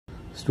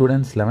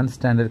Students 11th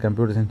standard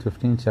computer science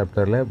 15th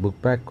chapter book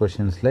back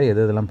questions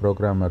எதெல்லாம்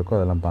program இருக்கோ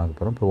அதெல்லாம் பார்க்க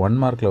போறோம். இப்போ 1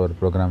 markல ஒரு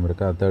program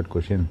இருக்கு. third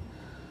question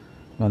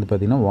வந்து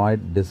பாத்தீங்கன்னா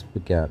void disp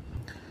char.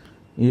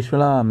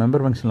 யூசுவலா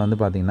மெம்பர் ஃபங்க்ஷன்ல வந்து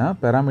பாத்தீங்கன்னா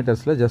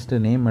parametersல just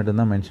நேம்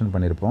மட்டும் தான் மென்ஷன்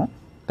பண்ணிருப்போம்.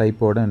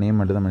 டைப்போட நேம்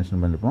மட்டும் தான்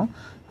மென்ஷன் பண்ணிருப்போம்.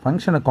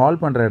 ஃபங்க்ஷனை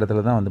கால் பண்ற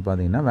இடத்துல தான் வந்து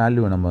பாத்தீங்கன்னா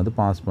வேல்யூ நம்ம வந்து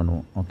பாஸ்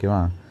பண்ணுவோம்.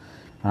 ஓகேவா?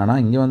 ஆனா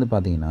இங்க வந்து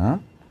பாத்தீங்கன்னா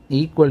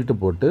ஈக்குவல் டு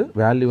போட்டு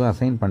வேல்யூவை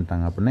அசைன்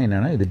பண்ணிட்டாங்க அப்படின்னா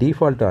என்னன்னா இது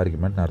டிஃபால்ட்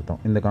ஆர்குமெண்ட்னு அர்த்தம்.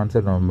 இந்த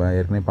கான்செப்ட் நம்ம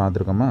ஏற்கனவே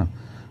பார்த்துருக்கோமா?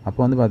 அப்போ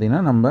வந்து பார்த்தீங்கன்னா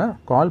நம்ம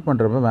கால்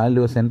பண்ணுறப்ப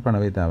வேல்யூவை சென்ட்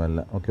பண்ணவே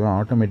தேவையில்லை. ஓகேவா?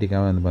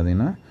 ஆட்டோமேட்டிக்காக வந்து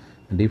பார்த்தீங்கன்னா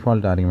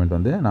டிஃபால்ட் ஆர்குமெண்ட்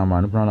வந்து நம்ம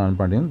அனுப்பினாலும்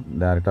அனுப்பாட்டியும்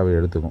டேரெக்டாகவே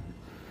எடுத்துக்கும்.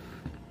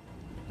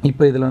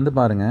 இப்போ இதில் வந்து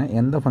பாருங்கள்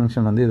எந்த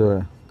ஃபங்க்ஷன் வந்து இது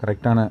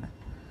கரெக்டான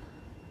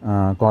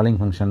காலிங்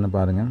ஃபங்க்ஷன்னு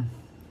பாருங்கள்.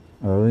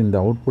 அதாவது இந்த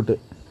அவுட்புட்டு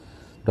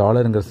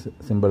டாலருங்கிற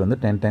சிம்பிள் வந்து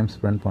 10 டைம்ஸ்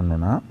பிரிண்ட்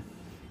பண்ணோன்னா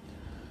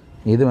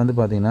இது வந்து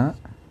பார்த்திங்கன்னா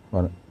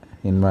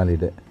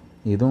இன்வாலிடு,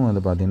 இதுவும்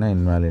வந்து பார்த்திங்கன்னா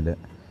இன்வாலிடு,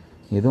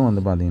 இதுவும்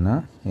வந்து பார்த்திங்கன்னா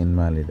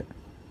இன்வாலிடு.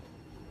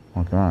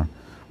 ஓகேவா?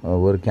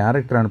 ஒரு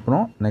கேரக்டர்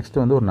அனுப்புகிறோம்,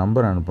 நெக்ஸ்ட்டு வந்து ஒரு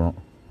நம்பர் அனுப்புகிறோம்,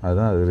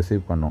 அதுதான் அது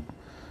ரிசீவ் பண்ணோம்.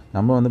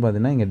 நம்ம வந்து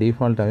பார்த்திங்கன்னா இங்கே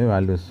டிஃபால்ட்டாகவே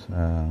வேல்யூஸ்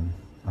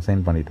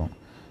அசைன் பண்ணிட்டோம்.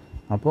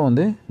 அப்போது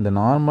வந்து இந்த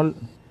நார்மல்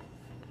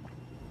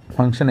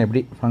ஃபங்க்ஷன்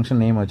எப்படி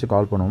ஃபங்க்ஷன் நேம் வச்சு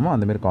கால் பண்ணுவோமோ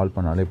அந்தமாரி கால்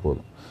பண்ணாலே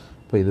போதும்.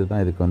 இப்போ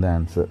இதுதான் இதுக்கு வந்து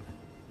ஆன்சர்.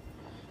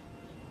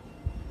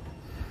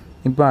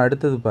 இப்போ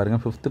அடுத்தது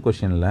பாருங்கள் 5th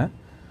கொஷனில்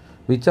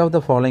which of the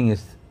following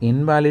is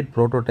invalid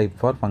prototype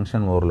for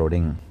function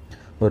overloading?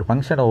 ஒரு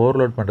ஃபங்க்ஷனை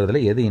ஓவர்லோட் பண்ணுறதுல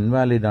எது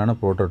இன்வாலிடான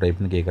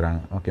ப்ரோட்டோடைப்னு கேட்குறாங்க.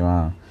 ஓகேவா?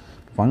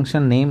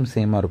 ஃபங்க்ஷன் நேம்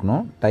சேமாக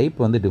இருக்கணும், டைப்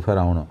வந்து டிஃபர்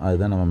ஆகணும்,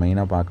 அதுதான் நம்ம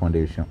மெயினாக பார்க்க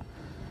வேண்டிய விஷயம்.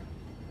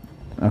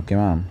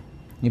 ஓகேவா?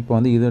 இப்போ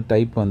வந்து இது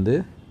டைப் வந்து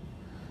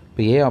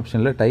இப்போ ஏ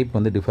ஆப்ஷனில் டைப்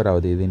வந்து டிஃபர்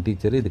ஆகுது. இது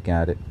இன்டீஜர், இது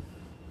கேரு,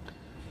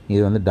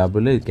 இது வந்து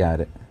டபுள், இது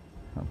கேரு.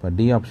 அப்போ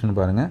டி ஆப்ஷன்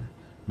பாருங்கள்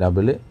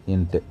டபுள்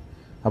இன்ட்டு.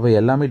 அப்போ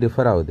எல்லாமே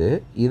டிஃபர் ஆகுது,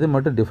 இது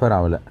மட்டும் டிஃபர்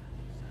ஆகலை.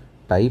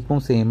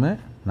 டைப்பும் சேமு,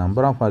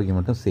 number of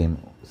ஆர்குமெண்ட்டும் same,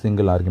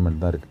 single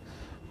argument தான் இருக்குது.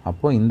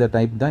 அப்போது இந்த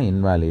டைப் தான்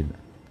இன்வாலிட்.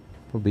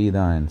 இப்போ பி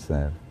தான்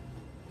ஆன்சர்.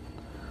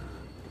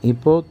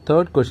 இப்போது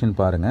 3rd கொஷின்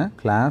பாருங்கள்.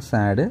 கிளாஸ்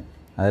ஆடு,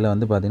 அதில்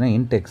வந்து பார்த்திங்கன்னா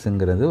இன்ட்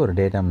எக்ஸுங்கிறது ஒரு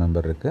டேட்டா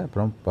மெம்பர் இருக்குது,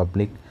 அப்புறம்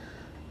பப்ளிக்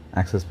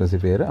ஆக்சஸ்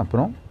ஸ்பெசிஃபையர்,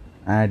 அப்புறம்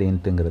ஆட்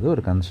இன்ட்டுங்கிறது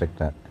ஒரு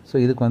கன்ஸ்ட்ரக்டர். ஸோ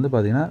இதுக்கு வந்து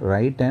பார்த்திங்கன்னா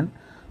right and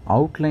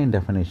outline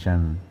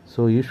definition.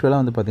 So யூஸ்வலாக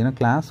வந்து பார்த்திங்கன்னா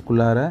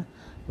கிளாஸ்க்குள்ளார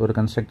ஒரு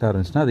கன்ஸ்ட்ரக்டாக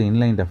இருந்துச்சுன்னா அது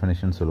இன்லைன்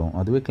டெஃபினேஷன் சொல்லுவோம்.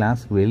 அதுவே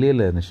கிளாஸுக்கு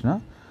வெளியில் இருந்துச்சுன்னா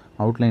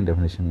அவுட்லைன்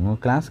டெஃபினேஷன். இவங்க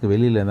கிளாஸுக்கு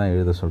வெளியில் தான்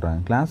எழுத சொல்கிறாங்க.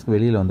 கிளாஸுக்கு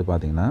வெளியில் வந்து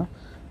பார்த்திங்கன்னா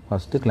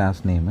ஃபஸ்ட்டு கிளாஸ்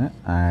நேமு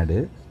ஆடு,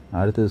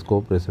 அடுத்தது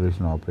ஸ்கோப்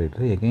ரெசல்யூஷன்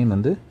ஆப்ரேட்டர், எகெயின்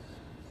வந்து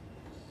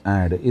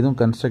ஆடு, இதுவும்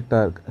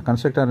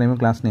கன்ஸ்ட்ரக்டார் நேமும்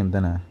கிளாஸ் நேம்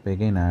தானே. இப்போ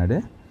எகெயின் ஆடு,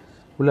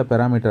 உள்ள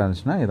பெராமீட்டர்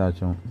இருந்துச்சுன்னா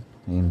ஏதாச்சும்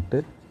இன்ட்டு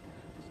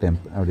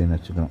டெம்ப் அப்படின்னு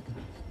வச்சுக்கணும்.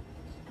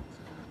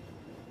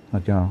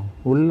 ஓகேவா?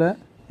 உள்ள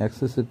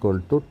X is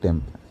equal to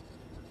temp,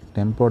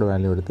 டெம்போட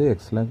value எடுத்து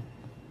எக்ஸில்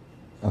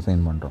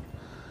அசைன் பண்ணுறோம்.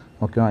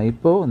 ஓகேவா?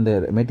 இப்போது இந்த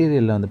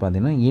மெட்டீரியலில் வந்து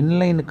பார்த்திங்கன்னா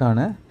இன்லைனுக்கான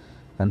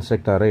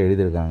கன்ஸ்ட்ரக்டாரை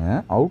எழுதியிருக்காங்க,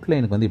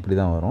 அவுட்லைனுக்கு வந்து இப்படி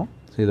தான் வரும்.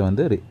 ஸோ இதை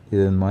வந்து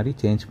இது மாதிரி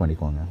சேஞ்ச்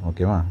பண்ணிக்கோங்க.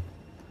 ஓகேவா?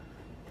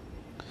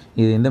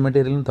 இது இந்த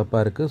மெட்டீரியலும்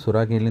தப்பாக இருக்குது,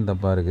 சுராக்கிலையும்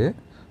தப்பாக இருக்குது.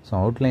 ஸோ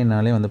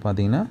அவுட்லைன்னாலே வந்து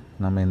பார்த்திங்கன்னா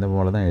நம்ம இந்த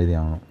போல் தான் எழுதி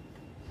ஆகணும்.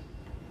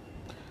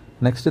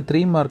 நெக்ஸ்ட்டு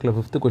 3 மார்க்கில்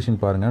 5th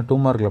கொஷின் பாருங்கள். 2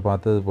 மார்க்கில்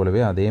பார்த்தது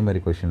போலவே அதே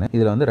மாதிரி கொஷின்.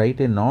 இதில் வந்து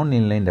ரைட் ஏ நான்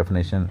இன்லைன்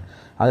டெஃபினேஷன்.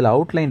 அதில்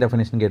அவுட்லைன்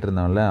டெஃபினேஷன்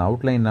கேட்டிருந்தாங்கல்ல,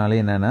 அவுட்லைன்னாலே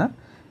என்னென்னா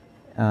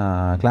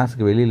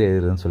கிளாஸுக்கு வெளியில்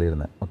எழுதுறதுன்னு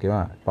சொல்லியிருந்தேன். ஓகேவா?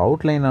 இப்போ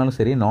அவுட்லைனாலும்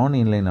சரி நான்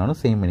இன்லைனாலும்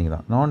சேம் மீனிங்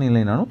தான். நான்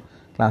இன்லைனாலும்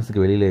கிளாஸுக்கு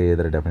வெளியில்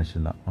எழுதுகிற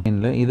டெஃபினேஷன் தான்.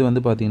 ஓகேங்களா? இது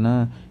வந்து பார்த்திங்கன்னா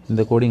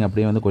இந்த கோடிங்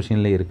அப்படியே வந்து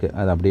கொஷின்லேயே இருக்குது,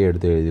 அது அப்படியே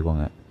எடுத்து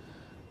எழுதிக்கோங்க.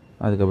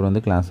 அதுக்கப்புறம்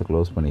வந்து கிளாஸை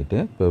க்ளோஸ் பண்ணிவிட்டு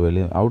இப்போ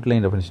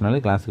அவுட்லைன்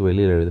டெஃபினேஷனாலே கிளாஸுக்கு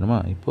வெளியில் எழுதணுமா.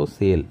 இப்போது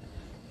சேல்,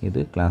 இது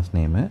class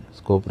name,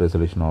 scope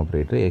resolution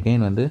operator,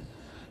 again வந்து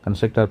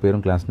கன்ஸ்ட்ரக்டார்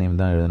பேரும் கிளாஸ் நேம்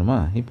தான் எழுதணுமா.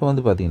 இப்போ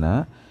வந்து பார்த்திங்கன்னா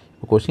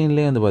இப்போ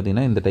கொஷின்லேயே வந்து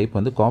பார்த்திங்கன்னா இந்த டைப்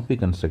வந்து காப்பி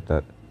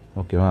கன்ஸ்ட்ரக்டார்.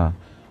 ஓகேவா?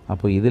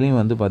 அப்போ இதுலேயும்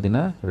வந்து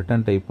பார்த்திங்கன்னா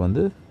ரிட்டன் டைப்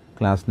வந்து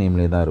கிளாஸ்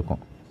நேம்லேயே தான் இருக்கும்.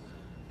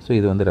 ஸோ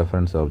இது வந்து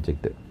ரெஃபரன்ஸ்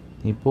ஆப்ஜெக்ட்.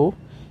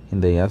 இப்போது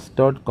இந்த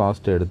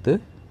s.cost எடுத்து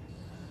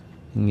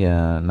இங்கே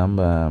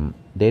நம்ம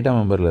டேட்டா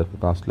மெம்பரில் இருக்க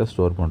காஸ்ட்டில்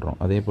ஸ்டோர் பண்ணுறோம்.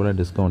 அதே போல்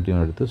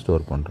டிஸ்கவுண்ட்டையும் எடுத்து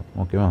ஸ்டோர் பண்ணுறோம்.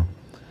 ஓகேவா?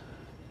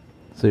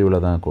 ஸோ இவ்வளோ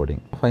தான்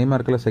கோடிங். 5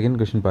 மார்க்கில் 2nd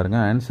கொஷின்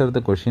பாருங்கள். Answer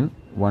the question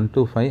 1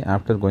 to 5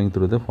 after going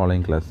through the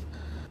following class.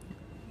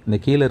 இந்த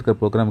கீழே இருக்கிற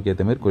ப்ரோக்ராமுக்கு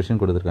ஏற்ற மாதிரி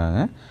கொஷின்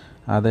கொடுத்துருக்காங்க.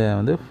 அதை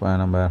வந்து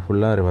நம்ம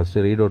ஃபுல்லாக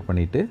ஃபஸ்ட்டு ரீட் அவுட்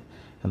பண்ணிவிட்டு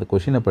அந்த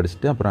கொஷினை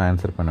படிச்சுட்டு அப்புறம்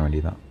ஆன்சர் பண்ண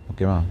வேண்டியதான்.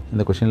 ஓகேவா?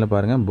 இந்த கொஷினில்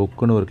பாருங்கள்,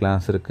 புக்குன்னு ஒரு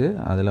கிளாஸ் இருக்குது.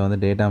 அதில் வந்து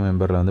டேட்டா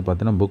மெம்பரில் வந்து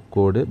பார்த்தீங்கன்னா புக்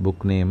கோடு,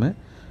 புக் நேமு,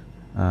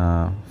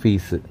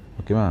 ஃபீஸு.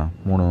 ஓகேவா?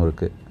 3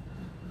 இருக்குது.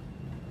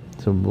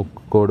 ஸோ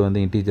புக் கோடு வந்து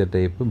இன்டீஜர்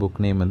டைப்பு,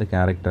 புக் நேம் வந்து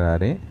கேரக்டர்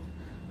அரே,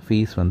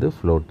 ஃபீஸ் வந்து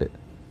ஃப்ளோட்டு.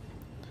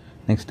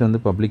 நெக்ஸ்ட்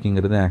வந்து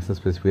பப்ளிக்குங்கிறது ஆக்சஸ்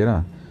ஸ்பெசிஃபையரா.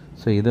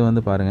 ஸோ இது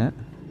வந்து பாருங்கள்,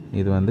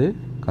 இது வந்து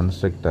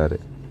கன்ஸ்ட்ரக்டாரு,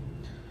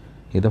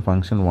 இதை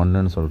ஃபங்க்ஷன்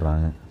 1ன்னு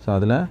சொல்கிறாங்க. ஸோ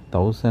அதில்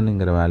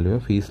 1000ங்கிற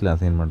வேல்யூவை ஃபீஸில்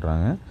அசைன்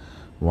பண்ணுறாங்க,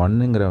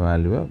 1ங்கிற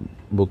வேல்யூவை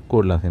புக்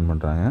கோடில் அசைன்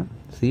பண்ணுறாங்க,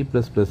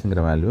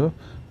 C++ங்கிற வேல்யூவை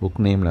புக்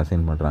நேமில்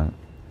அசைன் பண்ணுறாங்க.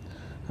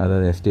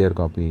 அதாவது STR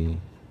copy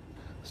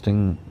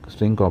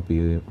string copy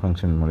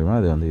function மூலிமா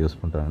அதை வந்து யூஸ்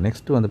பண்ணுறாங்க.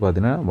 நெக்ஸ்ட்டு வந்து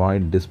பார்த்திங்கன்னா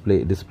வாய்ட்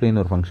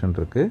டிஸ்பிளேன்னு ஒரு ஃபங்க்ஷன்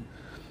இருக்குது.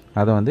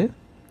 அதை வந்து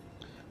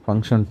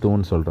ஃபங்க்ஷன்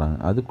 2ன்னு சொல்கிறாங்க.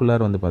 அதுக்குள்ளார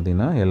வந்து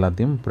பார்த்திங்கன்னா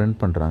எல்லாத்தையும் பிரிண்ட்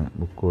பண்ணுறாங்க,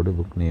 புக் கோடு,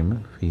 புக் நேமு,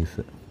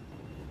 ஃபீஸு.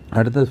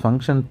 அடுத்தது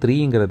ஃபங்க்ஷன்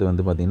 3ங்கிறது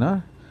வந்து பார்த்திங்கன்னா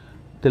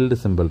டில்டு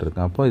சிம்பிள்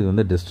இருக்குது. அப்போ இது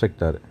வந்து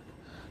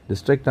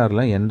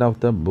டிஸ்ட்ரக்டாரில் end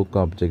of the book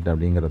object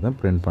அப்படிங்கிறத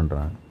பிரிண்ட்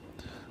பண்ணுறாங்க.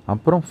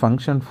 அப்புறம்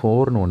ஃபங்க்ஷன்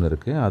 4ன்னு ஒன்று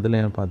இருக்குது. அதில்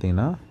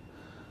பார்த்தீங்கன்னா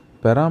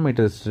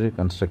பெராமீட்டரிஸ்டிக்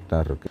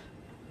கன்ஸ்ட்ரக்டார் இருக்குது.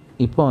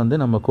 இப்போ வந்து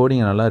நம்ம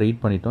கோடிங்கை நல்லா ரீட்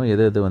பண்ணிட்டோம்.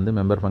 எது வந்து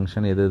மெம்பர்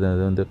ஃபங்க்ஷன், எது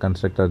வந்து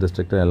கன்ஸ்ட்ரக்டர்,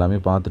 டிஸ்ட்ரக்டர் எல்லாமே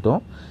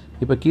பார்த்துட்டோம்.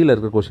 இப்போ கீழே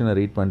இருக்க கொஷினை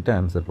ரீட் பண்ணிட்டு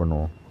ஆன்சர்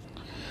பண்ணுவோம்.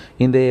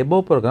 இந்த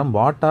above program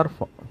what are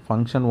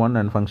function 1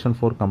 and function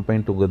 4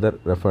 combine together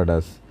referred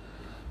as.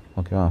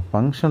 ஓகேவா,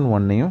 ஃபங்க்ஷன்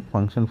 1ஐயும்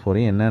ஃபங்க்ஷன்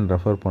 4ஐயும் என்னென்னு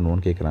ரெஃபர்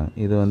பண்ணுவோன்னு கேட்குறாங்க.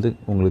 இது வந்து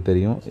உங்களுக்கு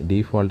தெரியும்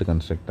டிஃபால்ட்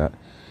கன்ஸ்ட்ரக்டர்,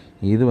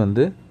 இது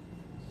வந்து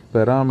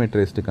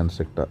பெராமீட்டரைஸ்டு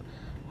கன்ஸ்ட்ரக்டர்.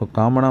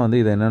 காமனாக வந்து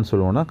இதை என்னென்னு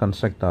சொல்லுவோம்னா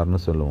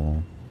கன்ஸ்ட்ரக்டார்னு சொல்லுவோம்.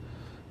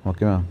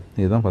 ஓகேவா,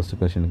 இதுதான் ஃபஸ்ட்டு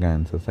கொஷனுக்கு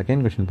ஆன்சர்.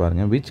 செகண்ட் கொஷின்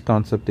பாருங்கள். Which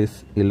concept is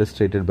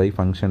illustrated by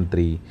function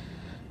 3?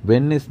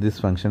 When is this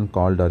function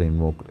called R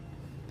இன்வோக்டு?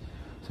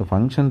 So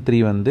function 3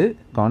 வந்து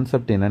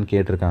கான்செப்ட் என்னன்னு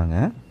கேட்டிருக்காங்க.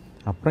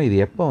 அப்புறம் இது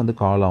எப்போ வந்து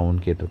கால்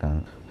ஆகும்னு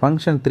கேட்டிருக்காங்க.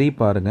 ஃபங்க்ஷன் 3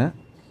 பாருங்கள்,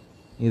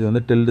 இது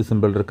வந்து டில்டு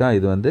சிம்பிள் இருக்கா,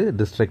 இது வந்து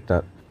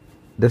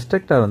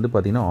டிஸ்ட்ரக்டார் வந்து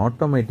பார்த்திங்கன்னா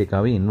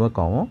ஆட்டோமேட்டிக்காகவே இன்வோக்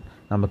ஆகும்.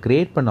 நம்ம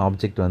க்ரியேட் பண்ண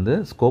ஆப்ஜெக்ட் வந்து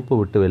ஸ்கோப்பை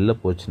விட்டு வெளில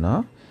போச்சுன்னா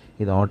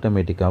இது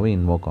ஆட்டோமேட்டிக்காகவே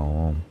இன்வோக்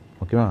ஆகும்.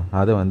 ஓகேவா,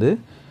 அதை வந்து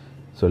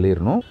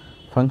சொல்லிடணும்.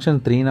 ஃபங்க்ஷன்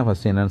 3னா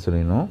ஃபஸ்ட்டு என்னென்னு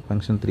சொல்லிடணும்.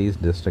 Function 3 is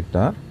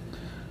destructor.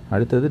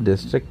 அடுத்தது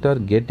destructor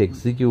get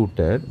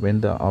executed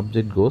when the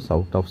object goes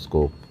out of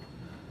scope.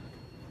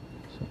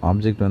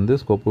 Object வந்து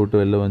ஸ்கோப்பை விட்டு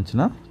வெளில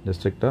வந்துச்சுன்னா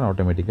டிஸ்ட்ரக்டார்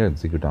ஆட்டோமேட்டிக்காக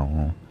எக்ஸிக்யூட்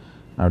ஆகும்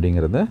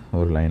அப்படிங்கிறத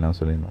ஒரு லைனாக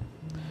சொல்லிடணும்.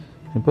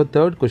 இப்போ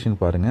தேர்ட் கொஷின்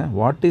பாருங்கள்.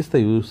 What is the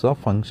use of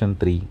function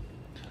 3?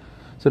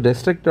 So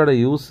டிஸ்ட்ரக்டரோட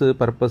use,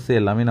 purpose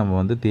எல்லாமே நம்ம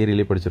வந்து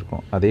தியரியிலே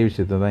படிச்சிருக்கோம். அதே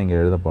விஷயத்தை தான் இங்கே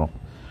எழுத போகிறோம்.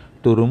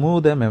 To remove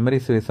the memory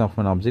space of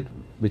an object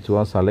which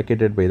was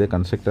allocated by the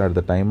constructor at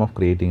the time of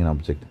creating an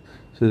object.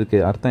 So இதுக்கு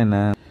அர்த்தம் என்ன?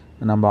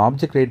 நம்ம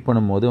ஆப்ஜெக்ட் கிரியேட்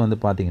பண்ணும்போது வந்து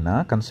பார்த்திங்கன்னா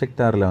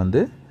கன்ஸ்ட்ரக்டரில்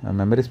வந்து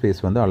மெமரி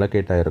ஸ்பேஸ் வந்து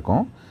அலோகேட்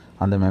ஆகிருக்கும்.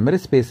 அந்த மெமரி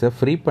ஸ்பேஸை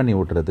ஃப்ரீ பண்ணி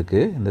விட்டுறதுக்கு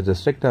இந்த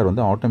டிஸ்ட்ரக்டர்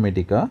வந்து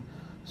ஆட்டோமேட்டிக்காக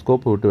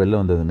ஸ்கோப்பை விட்டு வெளில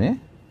வந்ததுமே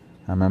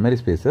மெமரி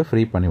ஸ்பேஸை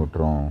ஃப்ரீ பண்ணி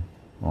விட்டுரும்.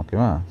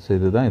 ஓகேவா, ஸோ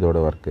இதுதான் இதோட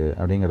ஒர்க்கு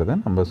அப்படிங்கிறத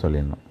நம்ம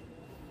சொல்லிடணும்.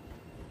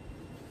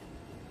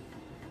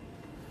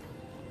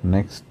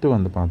 நெக்ஸ்ட்டு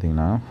வந்து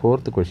பார்த்திங்கன்னா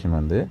ஃபோர்த்து கொஷின்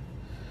வந்து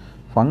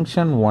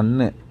ஃபங்க்ஷன்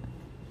 1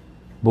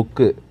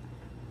 புக்கு.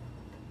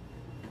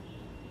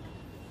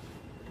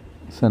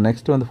 ஸோ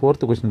நெக்ஸ்ட் வந்து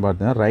ஃபோர்த்து கொஷின்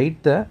பார்த்தீங்கன்னா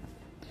right the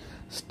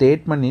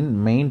statement in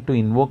main to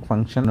invoke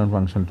function and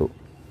function 2.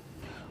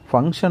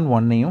 Function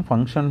 1ஐயும்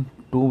function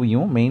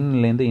 2ஐயும்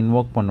மெயின்லேருந்து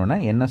invoke பண்ணோன்னா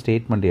என்ன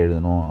ஸ்டேட்மெண்ட்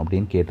எழுதணும்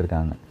அப்படின்னு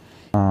கேட்டிருக்காங்க.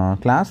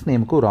 கிளாஸ்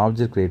நேமுக்கு ஒரு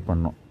ஆப்ஜெக்ட் க்ரியேட்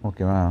பண்ணணும்.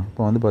 ஓகேவா,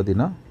 இப்போ வந்து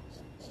பார்த்திங்கன்னா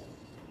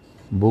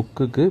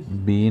புக்குக்கு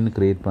பின்னு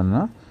க்ரியேட்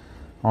பண்ணால்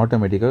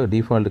ஆட்டோமேட்டிக்காக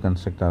டிஃபால்ட்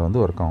கன்ஸ்ட்ரக்டர் வந்து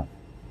ஒர்க் ஆகும்.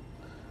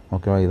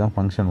 ஓகேவா, இதுதான்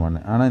ஃபங்க்ஷன் 1.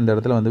 ஆனால் இந்த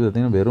இடத்துல வந்து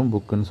பார்த்திங்கன்னா வெறும்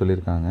புக்குன்னு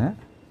சொல்லியிருக்காங்க.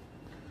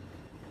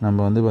 நம்ம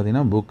வந்து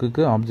பார்த்திங்கன்னா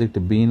புக்குக்கு ஆப்ஜெக்ட்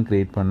பின்னு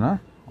க்ரியேட் பண்ணால்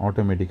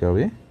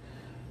ஆட்டோமேட்டிக்காகவே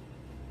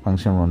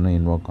ஃபங்க்ஷன் 1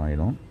 இன்வோக்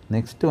ஆகிடும்.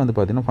 நெக்ஸ்ட்டு வந்து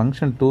பார்த்திங்கன்னா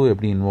ஃபங்க்ஷன் 2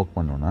 எப்படி இன்வோக்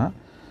பண்ணோன்னா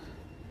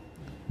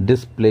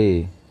டிஸ்பிளே.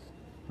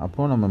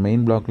 அப்போது நம்ம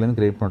மெயின் பிளாக்லேருந்து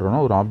க்ரியேட் பண்ணுறோன்னா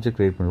ஒரு ஆப்ஜெக்ட்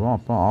க்ரியேட் பண்ணுவோம்.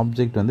 அப்போ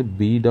ஆப்ஜெக்ட் வந்து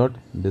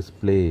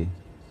b.display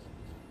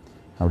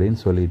அப்படின்னு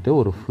சொல்லிவிட்டு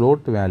ஒரு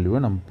ஃப்ளோட் வேல்யூவை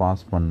நம்ம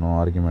பாஸ் பண்ணோம்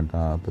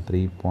ஆர்குமெண்ட்டாக. இப்போ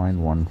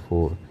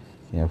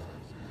 3.14f.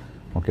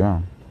 ஓகேவா,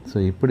 ஸோ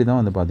இப்படி தான்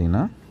வந்து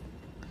பார்த்திங்கன்னா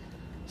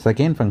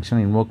செகண்ட்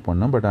ஃபங்க்ஷன் இன்வோக்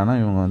பண்ணோம். பட் ஆனால்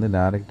இவங்க வந்து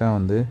டைரெக்டாக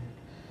வந்து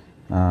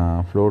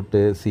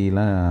ஃப்ளோட்டு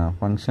சிலாம்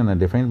ஃபங்க்ஷனை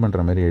டிஃபைன்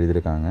பண்ணுற மாதிரி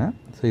எழுதியிருக்காங்க.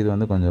 ஸோ இது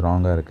வந்து கொஞ்சம்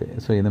ராங்காக இருக்குது.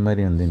 ஸோ இது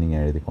மாதிரி வந்து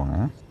நீங்கள் எழுதிக்கோங்க.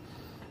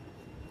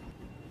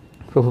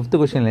 இப்போ ஃபிஃப்த்து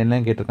கொஷனில் என்ன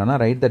கேட்டிருக்காங்கன்னா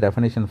right the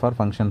definition for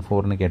function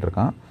 4ன்னு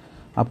கேட்டிருக்கான்.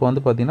 அப்போ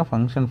வந்து பார்த்திங்கன்னா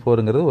ஃபங்க்ஷன்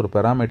 4ங்கிறது ஒரு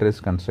பெராமீட்டரைஸ்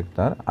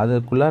கன்ஸ்ட்ரக்டர்.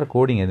 அதுக்குள்ளார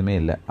கோடிங் எதுவுமே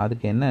இல்லை.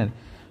 அதுக்கு என்ன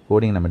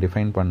கோடிங் நம்ம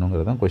டிஃபைன்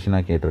பண்ணுங்கிறது தான்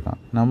கொஷினாக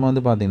கேட்டிருக்கான். நம்ம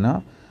வந்து பார்த்திங்கன்னா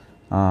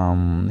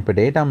இப்போ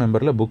டேட்டா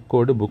மெம்பரில் புக்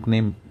கோடு, புக்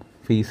நேம்,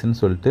 ஃபீஸ்ன்னு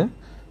சொல்லிட்டு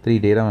 3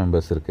 டேட்டா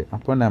மெம்பர்ஸ் இருக்குது.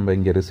 அப்போ நம்ம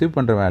இங்கே ரிசீவ்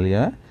பண்ணுற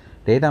வேல்யூவை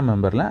டேட்டா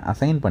மெம்பரில்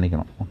அசைன்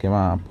பண்ணிக்கணும்.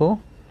 ஓகேவா, அப்போது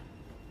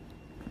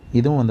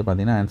இதுவும் வந்து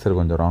பார்த்திங்கன்னா ஆன்சர்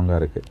கொஞ்சம் ராங்காக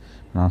இருக்குது.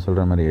 நான்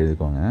சொல்கிற மாதிரி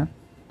எழுதிக்கோங்க.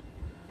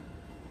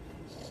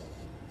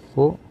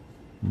 இப்போது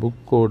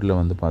புக் கோடில்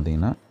வந்து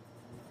பார்த்திங்கன்னா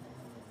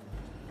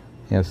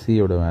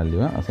எஸ்சியோட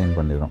வேல்யூவை அசைன்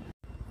பண்ணிடுறோம்.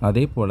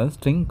 அதே போல்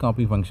ஸ்ட்ரிங்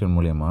காப்பி ஃபங்க்ஷன்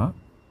மூலயமா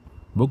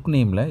புக்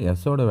நேமில்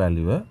எஸ்ஸோட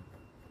வேல்யூவை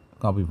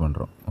காப்பி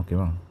பண்ணுறோம்.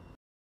 ஓகேவா,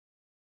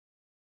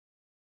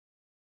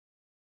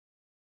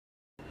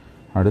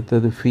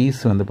 அடுத்தது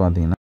ஃபீஸ் வந்து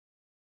பார்த்திங்கன்னா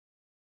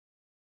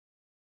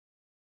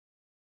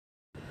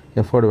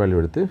எஃபோட வேல்யூ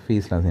எடுத்து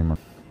ஃபீஸில் அசைன்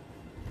பண்ணும்.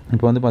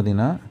 இப்போ வந்து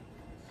பார்த்திங்கன்னா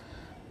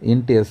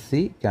int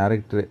SC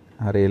character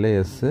அரேயில்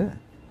S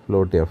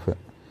float F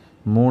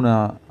 3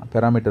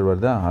 parameter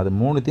வருதா, அது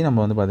 3த்தையும்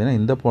நம்ம வந்து பார்த்திங்கன்னா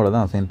இந்த போல்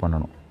தான் அசைன்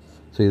பண்ணணும்.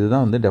 ஸோ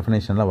இதுதான் வந்து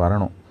டெஃபினேஷனில்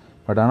வரணும்.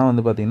 பட் ஆனால்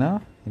வந்து பார்த்திங்கன்னா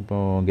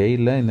இப்போது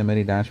கெயிடில்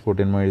இந்தமாரி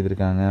டேஷ்போர்ட் என்னமோ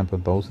எழுதியிருக்காங்க. இப்போ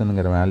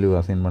 1000ங்கிற வேல்யூ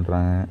அசைன்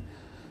பண்ணுறாங்க.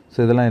 ஸோ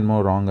இதெல்லாம் என்னமோ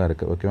ராங்காக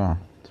இருக்குது. ஓகேவா,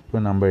 இப்போ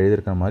நம்ம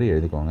எழுதியிருக்கிற மாதிரி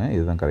எழுதிக்கோங்க.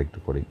 இதுதான் கரெக்ட்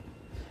கோடிங்.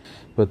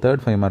 இப்போ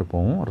தேர்ட் 5 மார்க்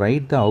போகும்.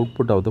 Right the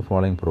output of the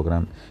following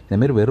program.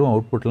 இந்தமாரி வெறும்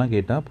அவுட்புட்லாம்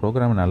கேட்டால்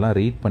ப்ரோக்ராமை நல்லா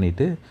ரீட்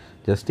பண்ணிவிட்டு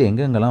ஜஸ்ட்டு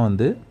எங்கெங்கெல்லாம்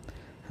வந்து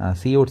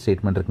சிஅவுட்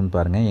ஸ்டேட்மெண்ட் இருக்குன்னு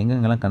பாருங்கள்,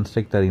 எங்கெங்கெல்லாம்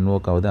கன்ஸ்ட்ரக்டர்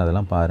இன்வோக் ஆகுது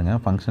அதெல்லாம் பாருங்கள்,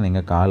 ஃபங்க்ஷன்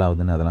எங்கே கால்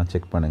ஆகுதுன்னு அதெல்லாம்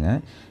செக் பண்ணுங்கள்.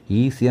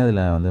 ஈஸியாக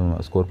அதில் வந்து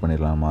ஸ்கோர்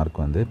பண்ணிடலாம் மார்க்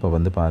வந்து. இப்போ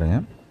வந்து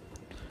பாருங்கள்,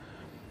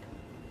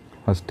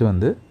 ஃபஸ்ட்டு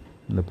வந்து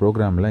இந்த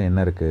ப்ரோக்ராமில் என்ன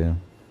இருக்குது,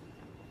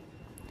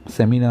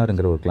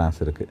 செமினாருங்கிற ஒரு கிளாஸ்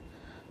இருக்குது.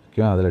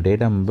 ஓகேவா, அதில்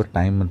டேட்டா மெம்பர்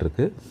டைம்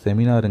இருக்குது.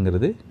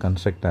 செமினாருங்கிறது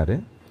கன்ஸ்ட்ரக்டாரு,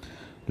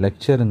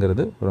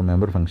 லெக்சருங்கிறது ஒரு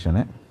மெம்பர்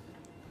ஃபங்க்ஷனு.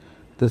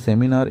 இது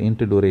செமினார்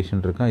இன்ட்டு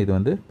டூரேஷன் இருக்கா, இது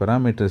வந்து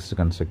பெராமீட்டரிஸ்ட்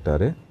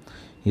கன்ஸ்ட்ரக்டாரு,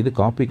 இது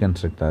காப்பி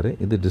கன்ஸ்ட்ரக்டாரு,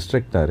 இது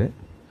டிஸ்ட்ரக்டாரு.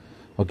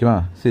 ஓகேவா,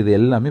 ஸோ இது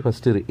எல்லாமே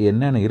ஃபஸ்ட்டு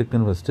என்னென்ன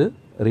இருக்குதுன்னு ஃபஸ்ட்டு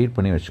ரீட்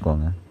பண்ணி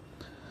வச்சுக்கோங்க.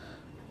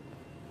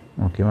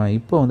 ஓகேவா,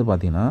 இப்போ வந்து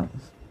பார்த்திங்கன்னா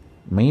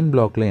மெயின்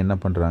பிளாக்கில் என்ன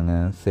பண்ணுறாங்க,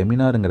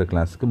 செமினாருங்கிற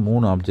கிளாஸுக்கு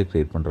 3 ஆப்ஜெக்ட்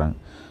க்ரியேட் பண்ணுறாங்க.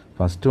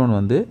 ஃபஸ்ட்டு ஒன்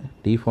வந்து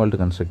டிஃபால்ட்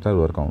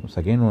கன்ஸ்ட்ரக்டாக ஒர்க் ஆகும்,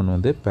 செகண்ட் ஒன்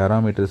வந்து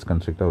பேராமீட்டர்ஸ்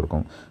கன்ஸ்ட்ரக்டாக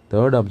இருக்கும்,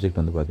 தேர்ட் ஆப்ஜெக்ட்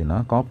வந்து பார்த்திங்கன்னா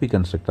காப்பி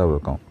கன்ஸ்ட்ரக்டாக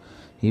இருக்கும்.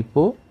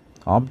 இப்போது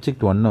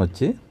ஆப்ஜெக்ட் 1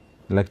 வச்சு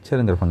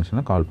லெக்சருங்கிற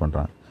ஃபங்க்ஷனை கால்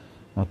பண்ணுறாங்க.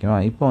 ஓகேவா,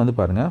 இப்போ வந்து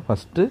பாருங்கள்,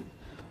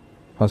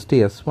 ஃபஸ்ட்டு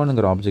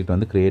S1ங்கிற ஆப்ஜெக்ட்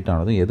வந்து க்ரியேட்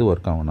ஆனதும் எது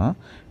ஒர்க் ஆகும்னா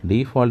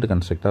டிஃபால்ட்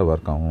கன்ஸ்ட்ரக்டாக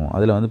ஒர்க் ஆகும்.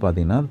 அதில் வந்து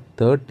பார்த்திங்கன்னா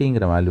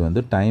 30ங்கிற வேல்யூ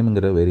வந்து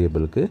டைமுங்கிற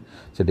வேரியபிளுக்கு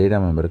டேட்டா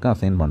மெம்பருக்கு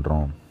அசைன்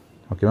பண்ணுறோம்.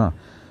 ஓகேவா,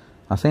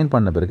 அசைன்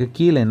பண்ண பிறகு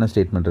கீழே என்ன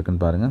ஸ்டேட்மெண்ட்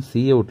இருக்குன்னு பாருங்கள்,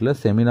 சிஅவுட்டில்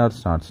செமினார்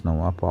ஸ்டார்ட்ஸ் நவ்.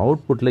 அப்போ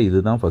அவுட்புட்டில் இது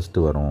தான்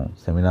ஃபஸ்ட்டு வரும்,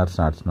 செமினார்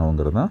ஸ்டார்ட்ஸ்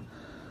நவ்ங்கிறது தான்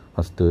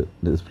ஃபஸ்ட்டு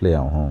டிஸ்பிளே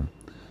ஆகும்.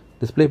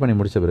 டிஸ்பிளே பண்ணி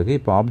முடித்த பிறகு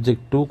இப்போ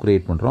ஆப்ஜெக்ட் 2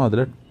 க்ரியேட் பண்ணுறோம்,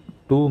 அதில்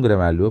 2ங்கிற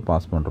வேல்யூவை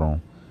பாஸ் பண்ணுறோம்.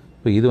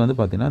 இப்போ இது வந்து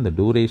பார்த்திங்கன்னா இந்த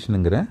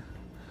டூரேஷனுங்கிற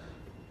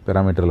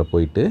பேராமீட்டரில்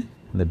போயிட்டு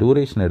இந்த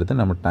டூரேஷன் எடுத்து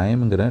நம்ம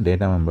டைமுங்கிற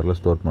டேட்டா மெம்பரில்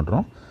ஸ்டோர்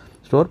பண்ணுறோம்.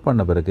 ஸ்டோர்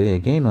பண்ண பிறகு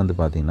எகெயின் வந்து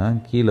பார்த்திங்கன்னா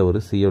கீழே ஒரு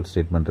சிஅவுட்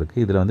ஸ்டேட்மெண்ட்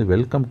இருக்குது, இதில் வந்து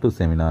வெல்கம் டு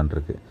செமினார்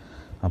இருக்குது.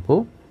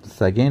 அப்போது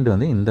செகண்ட்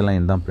வந்து இந்த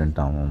லைன் தான்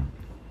பிரிண்ட் ஆகும்.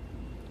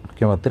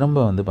 ஓகேவா,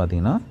 திரும்ப வந்து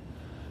பார்த்திங்கன்னா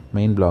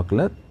மெயின்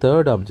பிளாக்கில்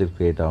தேர்ட் ஆப்ஜெக்ட்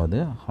க்ரியேட் ஆகுது.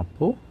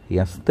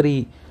 அப்போது S3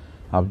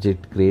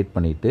 ஆப்ஜெக்ட் க்ரியேட்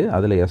பண்ணிவிட்டு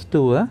அதில்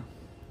S2வை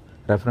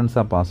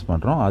ரெஃபரன்ஸாக பாஸ்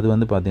பண்ணுறோம். அது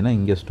வந்து பார்த்திங்கன்னா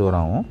இங்கே ஸ்டோர்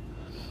ஆகும்.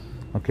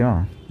 ஓகேவா,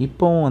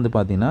 இப்போவும் வந்து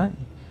பார்த்திங்கன்னா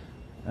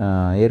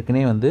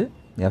ஏற்கனவே வந்து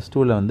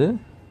S2வில் வந்து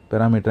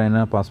பேராமீட்டர்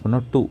என்ன பாஸ்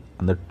பண்ணோம் 2,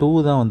 அந்த 2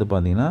 தான் வந்து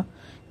பார்த்திங்கன்னா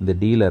இந்த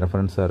Dயில்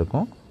ரெஃபரன்ஸாக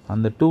இருக்கும்.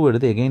 அந்த 2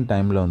 எடுத்து எகெயின்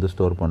டைமில் வந்து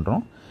ஸ்டோர்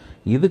பண்ணுறோம்.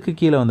 இதுக்கு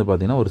கீழே வந்து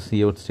பார்த்திங்கன்னா ஒரு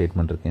சிஅவுட்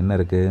ஸ்டேட்மெண்ட் இருக்குது. என்ன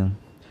இருக்குது,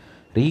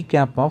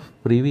 recap of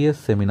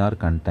previous seminar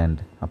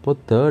content.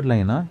 அப்போது தேர்ட்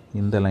லைனாக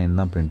இந்த லைன்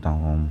தான் பிரிண்ட்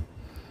ஆகும்.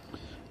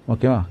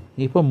 ஓகேவா,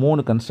 இப்போ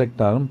 3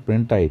 கன்ஸ்ட்ரக்டாரும்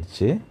பிரிண்ட்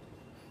ஆகிடுச்சு.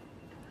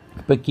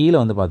 இப்போ கீழே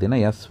வந்து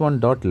பார்த்திங்கன்னா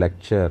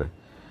S1.lecture.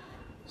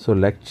 ஸோ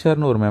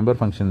லெக்சர்னு ஒரு மெம்பர்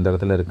ஃபங்க்ஷன் இந்த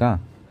இடத்துல இருக்கா,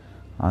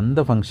 அந்த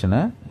ஃபங்க்ஷனை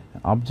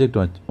ஆப்ஜெக்ட்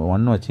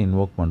 1 வச்சு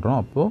இன்வோக் பண்ணுறோம்.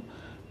 அப்போது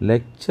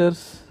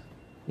lectures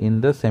in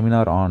the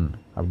seminar on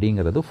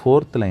அப்படிங்கிறது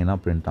 4th லைனாக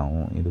பிரிண்ட்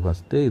ஆகும். இது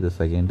ஃபஸ்ட்டு, இது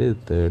செகண்டு, இது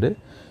தேர்டு,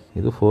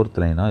 இது 4th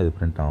லைனாக இது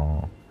பிரிண்ட்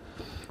ஆகும்.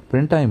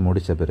 பிரிண்ட் ஆகி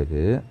முடித்த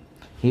பிறகு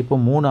இப்போ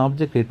 3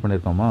 ஆப்ஜெக்ட் க்ரியேட்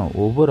பண்ணியிருக்கோமா,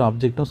 ஒவ்வொரு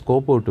ஆப்ஜெக்ட்டும்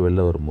ஸ்கோப்பை விட்டு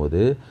வெளில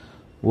வரும்போது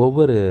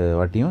ஒவ்வொரு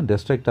வாட்டியும்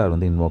டெஸ்ட்ரக்டார்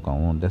வந்து இன்வோக்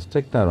ஆகும்.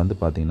 டெஸ்ட்ரக்டார் வந்து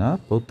பார்த்திங்கன்னா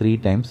இப்போது 3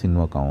 டைம்ஸ்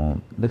இன்வோக் ஆகும்.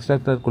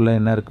 டெஸ்ட்ரக்டாருக்குள்ளே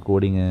என்ன இருக்குது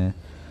கோடிங்கு,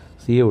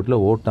 சிஅவுட்டில்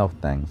ஓட் ஆஃப்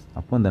தேங்க்ஸ்.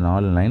 அப்போ இந்த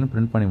 4 லைன்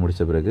பிரிண்ட் பண்ணி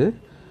முடித்த பிறகு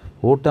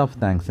ஓட் ஆஃப்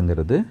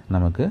தேங்க்ஸுங்கிறது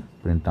நமக்கு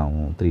பிரிண்ட்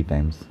ஆகும் 3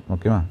 டைம்ஸ்.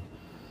 ஓகேவா,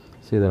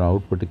 ஸோ இதில்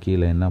அவுட்புட்டு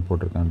கீழே என்ன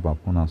போட்டிருக்கான்னு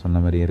பார்ப்போம். நான்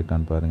சொன்ன மாதிரியே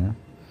இருக்கான்னு பாருங்கள்.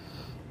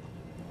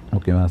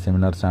 ஓகேவா,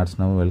 seminar starts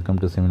now,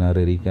 welcome to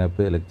seminar,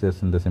 recap, lectures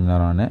இந்த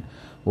செமினார் ஆன,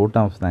 ஓட்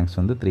ஆஃப் தேங்க்ஸ்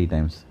வந்து 3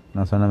 டைம்ஸ்.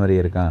 நான் சொன்ன மாதிரியே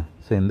இருக்கா.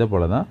 ஸோ இந்த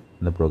போல் தான்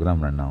இந்த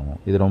ப்ரோக்ராம் ரன் ஆகும்.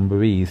 இது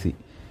ரொம்பவே ஈஸி.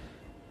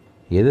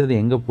 எது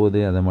எங்கே போகுது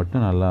அதை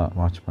மட்டும் நல்லா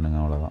வாட்ச்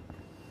பண்ணுங்கள், அவ்வளோதான்.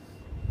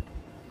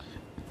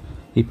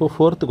 இப்போது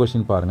 4th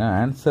கொஷின் பாருங்கள்,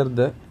 answer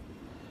the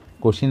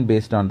question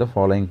based on the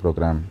following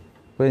program.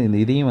 இப்போ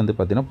இதையும் வந்து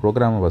பார்த்திங்கன்னா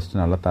ப்ரோக்ராமை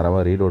ஃபஸ்ட்டு நல்லா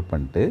தரவாக ரீட் அவுட்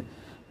பண்ணிட்டு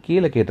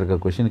கீழே கேட்டிருக்க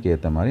கொஷினுக்கு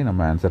ஏற்ற மாதிரி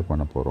நம்ம ஆன்சர்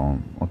பண்ண போகிறோம்.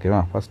 ஓகேவா,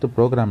 ஃபஸ்ட்டு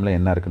ப்ரோக்ராமில்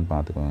என்ன இருக்குதுன்னு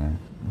பார்த்துக்கோங்க.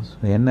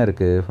 என்ன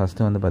இருக்குது,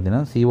 ஃபஸ்ட்டு வந்து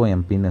பார்த்திங்கன்னா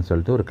COMPன்னு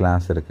சொல்லிட்டு ஒரு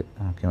கிளாஸ் இருக்குது.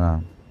 ஓகேவா,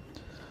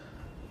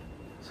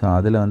 ஸோ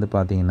அதில் வந்து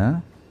பார்த்திங்கன்னா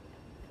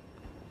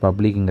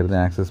பப்ளிக்ங்கிறது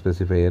ஆக்சஸ்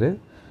ஸ்பெசிஃபையரு,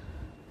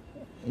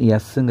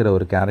 எஸ்ஸுங்கிற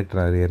ஒரு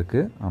கேரக்டர் அரே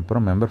இருக்குது.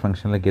 அப்புறம் மெம்பர்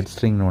ஃபங்க்ஷனில் கெட்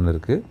ஸ்ட்ரிங்னு ஒன்று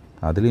இருக்குது,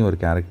 அதுலேயும் ஒரு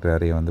கேரக்டர்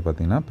அரே வந்து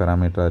பார்த்திங்கன்னா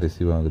பேராமீட்டராக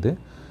ரிசீவ் ஆகுது.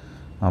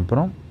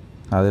 அப்புறம்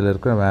அதில்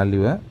இருக்கிற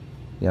வேல்யூவை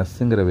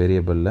எஸ்ஸுங்கிற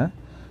வேரியபிளில்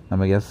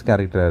நம்ம எஸ்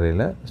கேரக்டர்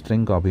அரேயில்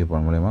ஸ்ட்ரிங் காப்பி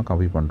மூலயமா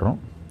காப்பி பண்ணுறோம்.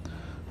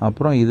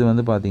 அப்புறம் இது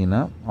வந்து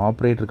பார்த்திங்கன்னா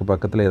ஆப்ரேட்டருக்கு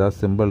பக்கத்தில் ஏதாவது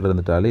சிம்பிள்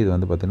இருந்துட்டாலே இது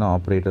வந்து பார்த்திங்கன்னா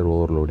ஆப்ரேட்டர்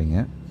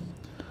ஓவர்லோடிங்கு.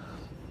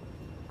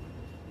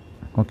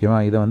 ஓகேவா,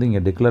 இதை வந்து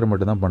இங்கே டிக்ளேர்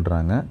மட்டும் தான்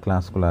பண்ணுறாங்க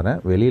கிளாஸ்க்குள்ளார,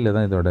 வெளியில்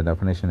தான் இதோட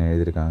டெஃபினேஷன்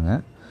எழுதியிருக்காங்க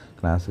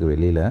கிளாஸுக்கு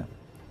வெளியில்.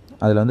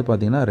 அதில் வந்து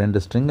பார்த்திங்கன்னா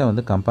 2 ஸ்ட்ரிங்கை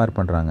வந்து கம்பேர்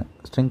பண்ணுறாங்க.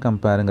 ஸ்ட்ரிங்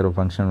கம்பேருங்கிற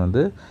ஃபங்க்ஷன்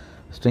வந்து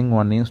ஸ்ட்ரிங்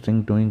 1ஐயும்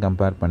ஸ்ட்ரிங் 2ஐயும்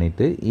கம்பேர்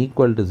பண்ணிவிட்டு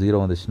ஈக்குவல் டு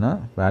 0 வந்துச்சுன்னா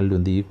வேல்யூ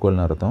வந்து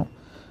ஈக்குவல்னு அர்த்தம்,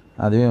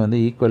 அதுவே வந்து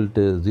ஈக்குவல்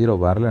டு 0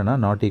 வரலைன்னா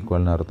நாட்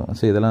ஈக்குவல்னு அர்த்தம்.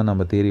 ஸோ இதெல்லாம்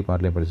நம்ம தியரி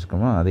பார்ட்லேயே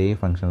படிச்சிருக்கோமோ அதே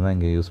ஃபங்க்ஷன் தான்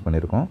இங்கே யூஸ்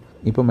பண்ணியிருக்கோம்.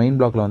 இப்போ மெயின்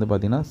பிளாக்கில் வந்து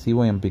பார்த்திங்கன்னா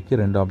COMPக்கு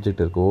 2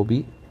 ஆப்ஜெக்ட் இருக்குது, OB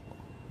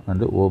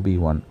அண்டு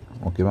OB1.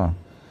 ஓகேவா,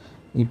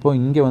 இப்போது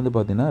இங்கே வந்து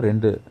பார்த்திங்கன்னா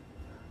 2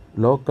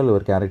 லோக்கல்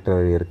ஒரு கேரக்டர்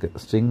அரே இருக்குது.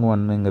 String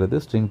 1ங்கிறது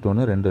string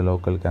 2ன்னு 2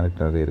 local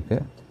character array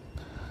இருக்குது.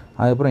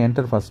 அதுக்கப்புறம்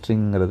என்டர் ஃபஸ்ட்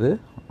ஸ்ட்ரிங்கிறது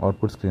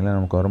அவுட்புட் ஸ்க்ரீனில்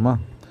நமக்கு வருமா,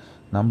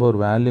 நம்ம ஒரு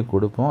வேல்யூ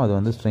கொடுப்போம், அது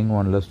வந்து ஸ்ட்ரிங்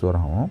 1ல் ஸ்டோர்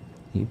ஆகும்.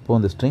 இப்போது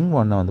இந்த ஸ்ட்ரிங்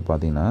 1 வந்து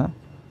பார்த்திங்கன்னா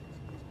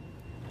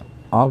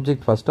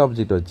ஃபஸ்ட்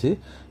ஆப்ஜெக்ட் வச்சு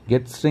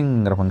கெட்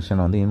ஸ்ட்ரிங்கிற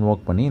ஃபங்க்ஷனை வந்து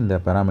இன்வோக் பண்ணி இந்த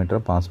பேராமீட்டரை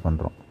பாஸ்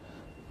பண்ணுறோம்.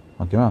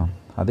 ஓகேவா?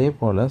 அதே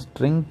போல்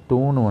ஸ்ட்ரிங்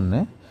 2ன்னு ஒன்று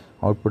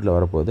அவுட்புட்டில்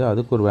வரப்போகுது,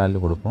 அதுக்கு ஒரு வேல்யூ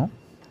கொடுப்போம்.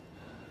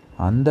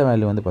 அந்த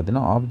வேல்யூ வந்து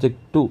பார்த்திங்கன்னா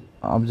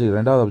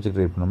ரெண்டாவது ஆப்ஜெக்ட்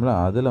ரைட் பண்ணோம்ல,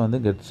 அதில் வந்து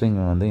கெட் ஸ்ட்ரிங்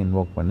வந்து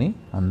இன்வோக் பண்ணி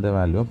அந்த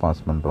வேல்யூவை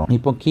பாஸ் பண்ணுறோம்.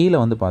 இப்போ கீழே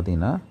வந்து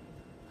பார்த்திங்கன்னா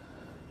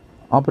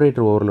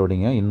ஆப்ரேட்டர்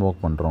ஓவர்லோடிங்கை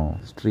இன்வோக் பண்ணுறோம்.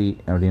 ஸ்ட்ரீ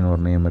அப்படின்னு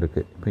ஒரு நேம்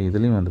இருக்குது. இப்போ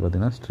இதுலேயும் வந்து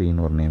பார்த்திங்கன்னா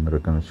ஸ்ட்ரீன்னு ஒரு நேம்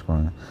இருக்குதுன்னு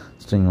வச்சுக்கோங்க,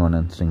 ஸ்ட்ரிங் 1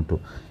 அண்ட் ஸ்ட்ரிங் 2.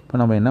 இப்போ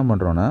நம்ம என்ன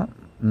பண்ணுறோன்னா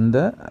இந்த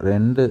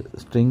 2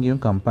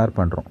 ஸ்ட்ரிங்கையும் கம்பேர்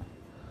பண்ணுறோம்.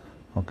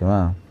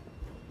 ஓகேவா?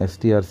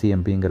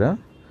 strcmpங்கிற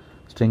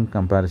ஸ்ட்ரிங்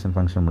கம்பேரிசன்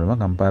ஃபங்க்ஷன் மூலமாக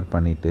கம்பேர்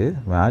பண்ணிவிட்டு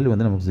வேல்யூ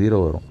வந்து நமக்கு 0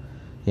 வரும்.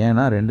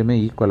 ஏன்னா ரெண்டுமே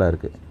ஈக்குவலாக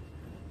இருக்குது.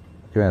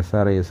 ஓகேவா?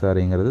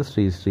 எஸ்ஆர்ஐங்கிறது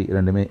ஸ்ட்ரீ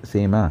ரெண்டுமே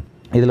சேமா.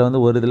 இதில்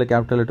வந்து ஒரு இதில்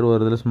கேபிட்டல் லெட்டர்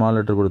ஒரு இதில் ஸ்மால்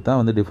லெட்டர் கொடுத்தா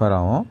வந்து டிஃபர்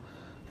ஆகும்,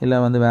 இல்லை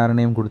வந்து வேறு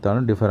நேம்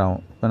கொடுத்தாலும் டிஃபர்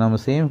ஆகும். இப்போ நம்ம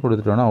சேம்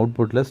கொடுத்துட்டோன்னா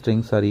அவுட்புட்டில்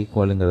ஸ்ட்ரிங்ஸ் ஆர்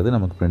ஈக்குவலுங்கிறது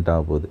நமக்கு பிரிண்ட்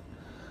ஆக போகுது.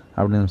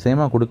 அப்படி நம்ம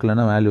சேமாக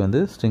கொடுக்கலன்னா வேல்யூ வந்து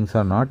ஸ்ட்ரிங்ஸ்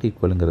ஆர் நாட்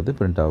ஈக்குவலுங்கிறது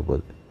பிரிண்ட் ஆக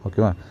போகுது.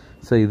 ஓகேவா?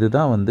 ஸோ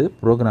இதுதான் வந்து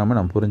ப்ரோக்ராமை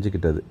நம்ம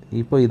புரிஞ்சுக்கிட்டது.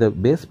 இப்போ இதை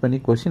பேஸ் பண்ணி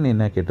கொஷின்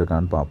என்ன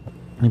கேட்டிருக்கான்னு பார்ப்போம்.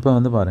 இப்போ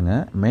வந்து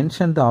பாருங்கள்,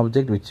 mention the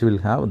object which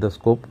will have the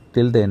scope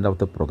till the end of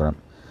the program.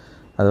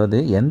 அதாவது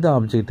எந்த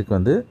ஆப்ஜெக்ட்டுக்கு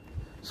வந்து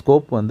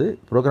ஸ்கோப் வந்து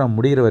ப்ரோக்ராம்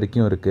முடிகிற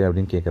வரைக்கும் இருக்குது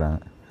அப்படின்னு கேட்குறாங்க.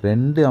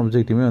 2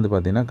 ஆப்ஜெக்ட்டுமே வந்து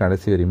பார்த்திங்கன்னா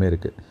கடைசி வரையுமே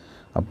இருக்குது.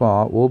 அப்போ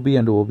ஓபி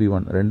அண்ட்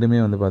OB1 ரெண்டுமே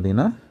வந்து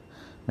பார்த்திங்கன்னா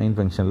மெயின்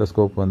ஃபங்க்ஷனில்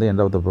ஸ்கோப் வந்து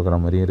எண்ட் ஆஃப் த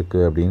ப்ரோக்ராம் வரையும்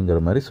இருக்குது அப்படிங்கிற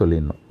மாதிரி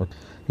சொல்லிடணும்.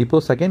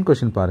 இப்போது செகண்ட்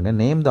கொஷின் பாருங்கள்,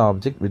 name the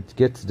object which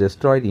gets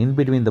Detroit in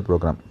between the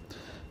program.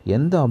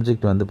 எந்த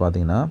ஆப்ஜெக்ட் வந்து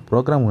பார்த்திங்கன்னா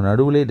ப்ரோக்ராமுக்கு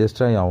நடுவிலே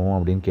டெஸ்ட்ராய் ஆகும்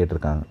அப்படின்னு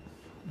கேட்டிருக்காங்க.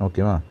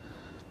 ஓகேவா?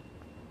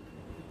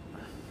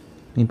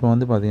 இப்போ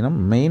வந்து பார்த்திங்கன்னா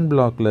மெயின்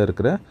பிளாக்கில்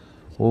இருக்கிற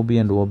ஓபி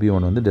அண்ட்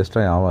OB1 வந்து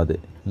டெஸ்ட்ராய் ஆகாது.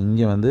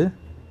 இங்கே வந்து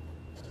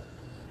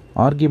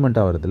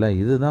ஆர்கியூமெண்ட்டாக வருதுல்ல,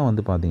 இதுதான்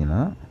வந்து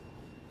பார்த்திங்கன்னா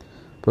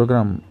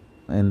ப்ரோக்ராம்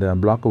இந்த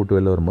பிளாக்கை விட்டு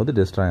வெளில வரும்போது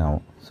டெஸ்ட்ராய்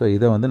ஆகும். ஸோ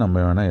இதை வந்து நம்ம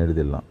வேணால்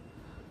எழுதிடலாம்.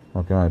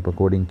 ஓகேவா? இப்போ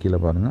கோடிங் கீழே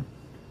பாருங்கள்,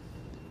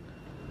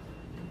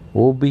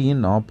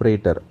 ஓபியின்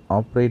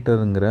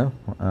ஆப்ரேட்டருங்கிற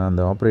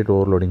அந்த ஆப்ரேட்டர்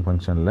ஓவர்லோடிங்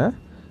ஃபங்க்ஷனில்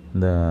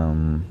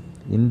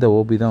இந்த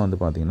ஓபி தான் வந்து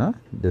பார்த்திங்கன்னா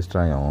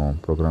டெஸ்ட்ராய் ஆகும்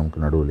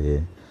ப்ரோக்ராமுக்கு நடுவுலையே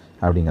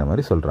அப்படிங்கிற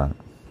மாதிரி சொல்கிறாங்க.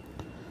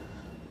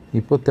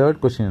 இப்போ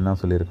தேர்ட் கொஸ்டின் என்ன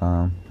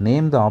சொல்லியிருக்கான்,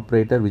 name the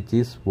operator which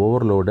is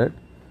overloaded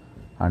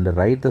and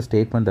right the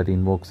statement that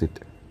invokes it.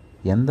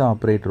 எந்த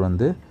ஆப்ரேட்டர்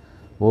வந்து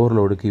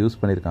ஓவர்லோடுக்கு யூஸ்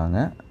பண்ணியிருக்காங்க,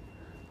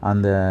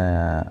 அந்த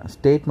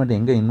ஸ்டேட்மெண்ட்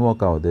எங்கே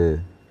இன்வோக் ஆகுது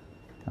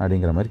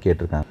அப்படிங்கிற மாதிரி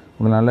கேட்டிருக்காங்க.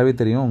 உங்களுக்கு நல்லாவே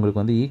தெரியும்,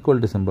 உங்களுக்கு வந்து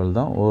ஈக்குவல் டு சிம்பிள்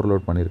தான்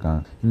ஓவர்லோட்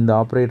பண்ணியிருக்காங்க. இந்த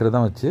ஆப்ரேட்டர்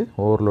தான் வச்சு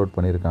ஓவர்லோட்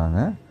பண்ணியிருக்காங்க.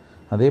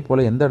 அதே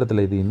போல் எந்த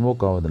இடத்துல இது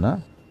இன்வோக் ஆகுதுன்னா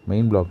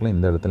மெயின் பிளாக்கில்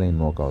இந்த இடத்துல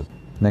இன்வோக் ஆகுது.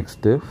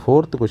 நெக்ஸ்ட்டு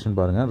ஃபோர்த் கொஸ்டின்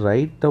பாருங்கள்,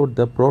 right out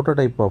the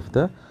prototype of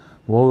the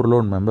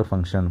overload member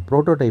function.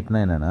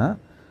 ப்ரோட்டோடைப்னால் என்னென்னா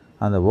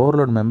அந்த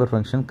ஓவர்லோட் மெம்பர்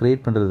ஃபங்க்ஷன்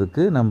க்ரியேட்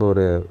பண்ணுறதுக்கு நம்ம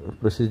ஒரு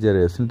ப்ரொசீஜர்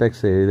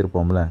சின்டாக்ஸ்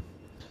எழுதியிருப்போம்ல,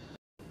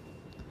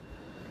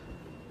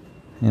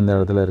 இந்த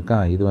இடத்துல இருக்கா.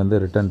 இது வந்து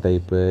ரிட்டர்ன்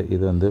டைப்பு,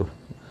 இது வந்து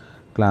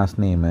கிளாஸ்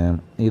நேமு,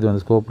 இது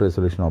வந்து ஸ்கோப்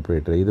ரெசல்யூஷன்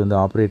ஆப்ரேட்டர், இது வந்து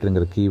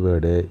ஆப்ரேட்டருங்கிற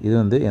கீவேர்டு, இது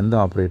வந்து எந்த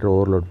ஆப்ரேட்டர்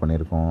ஓவர்லோட்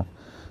பண்ணியிருக்கோம்.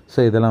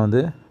 ஸோ இதெல்லாம்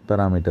வந்து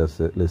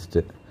பேராமீட்டர்ஸு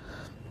லிஸ்ட்டு.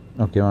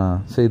 ஓகேவா?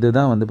 ஸோ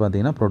இதுதான் வந்து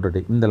பார்த்திங்கன்னா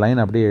ப்ரோட்டோடைப். இந்த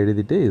லைன் அப்படியே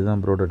எழுதிட்டு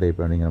இதுதான் ப்ரோட்டோடைப்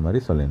அப்படிங்கிற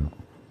மாதிரி சொல்லிடணும்.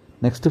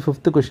 நெக்ஸ்ட்டு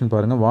ஃபிஃப்த்து கொஸ்டின்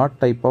பாருங்கள், what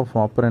type of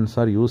appearance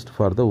are used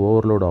for the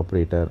overload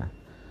operator.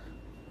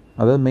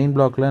 அதாவது மெயின்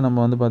பிளாக்கில் நம்ம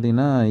வந்து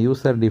பார்த்திங்கன்னா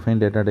யூசர் டிஃபைன்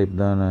டேட்டா டைப்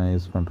தான்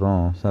யூஸ்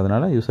பண்ணுறோம். ஸோ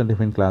அதனால் user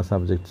define class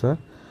objects are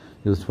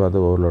used for the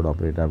overload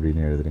operator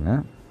அப்படின்னு எழுதுறீங்க.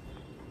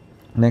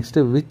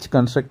 Next which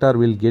constructor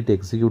will get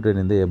executed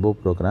in the above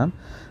program,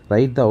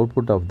 right the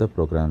output of the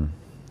program.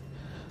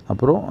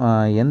 அப்புறம்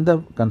எந்த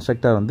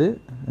constructor வந்து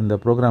இந்த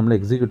ப்ரோக்ராமில்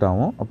எக்ஸிக்யூட்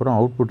ஆகும், அப்புறம்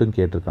அவுட்புட்டுன்னு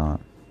கேட்டிருக்காங்க.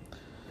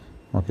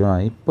 ஓகேவா?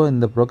 இப்போ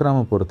இந்த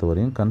ப்ரோக்ராமை பொறுத்த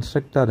வரையும்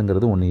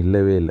கன்ஸ்ட்ரக்டருங்கிறது ஒன்று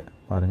இல்லவே இல்லை.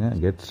 பாருங்கள்,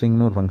 கெட்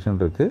ஸ்ட்ரிங்னு ஒரு ஃபங்க்ஷன்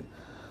இருக்குது,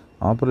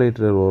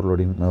 ஆப்ரேட்டர்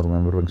ஓவர்லோடிங் ஒரு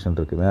மெம்பர் ஃபங்க்ஷன்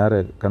இருக்குது. வேறு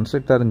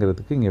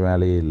கன்ஸ்ட்ரக்டருங்கிறதுக்கு இங்கே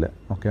வேலையே இல்லை.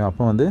 ஓகேவா?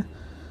 அப்போ வந்து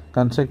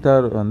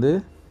கன்ஸ்ட்ரக்டர் வந்து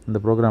இந்த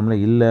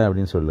ப்ரோக்ராமில் இல்லை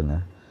அப்படின்னு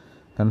சொல்லுங்கள்.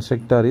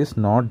 Constructor is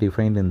not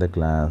defined in the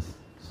class.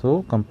 So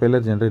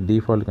compiler generate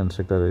default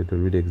constructor it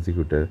will be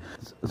executed.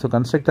 So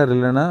constructor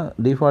இல்லைன்னா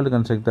டிஃபால்ட்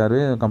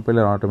கன்ஸ்ட்ரக்டரே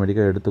கம்பைலர்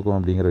ஆட்டோமேட்டிக்காக எடுத்துக்கும்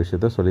அப்படிங்கிற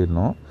விஷயத்த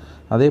சொல்லிடணும்.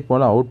 அதே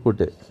போல்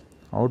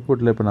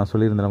அவுட்புட்டில் இப்போ நான்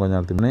சொல்லியிருந்தேன் கொஞ்சம்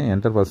நேரத்துக்கு முன்னே,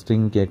 என்டர் ஃபஸ்ட்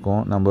ஸ்ட்ரிங்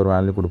கேட்கும், நம்ம ஒரு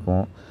வேல்யூ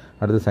கொடுப்போம்,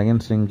 அடுத்து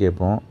செகண்ட் ஸ்ட்ரிங்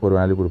கேட்போம், ஒரு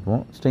வேல்யூ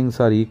கொடுப்போம், ஸ்ட்ரிங்ஸ்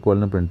ஆர்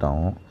ஈக்குவல்னு பிரிண்ட்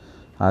ஆகும்.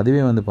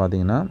 அதுவே வந்து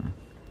பார்த்திங்கன்னா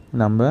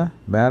நம்ம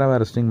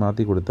வேறு ஸ்ட்ரிங்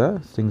மாற்றி கொடுத்தா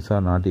ஸ்ட்ரிங்ஸ்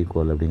ஆர் நாட்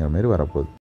ஈக்குவல் அப்படிங்கிற மாதிரி வரப்போகுது.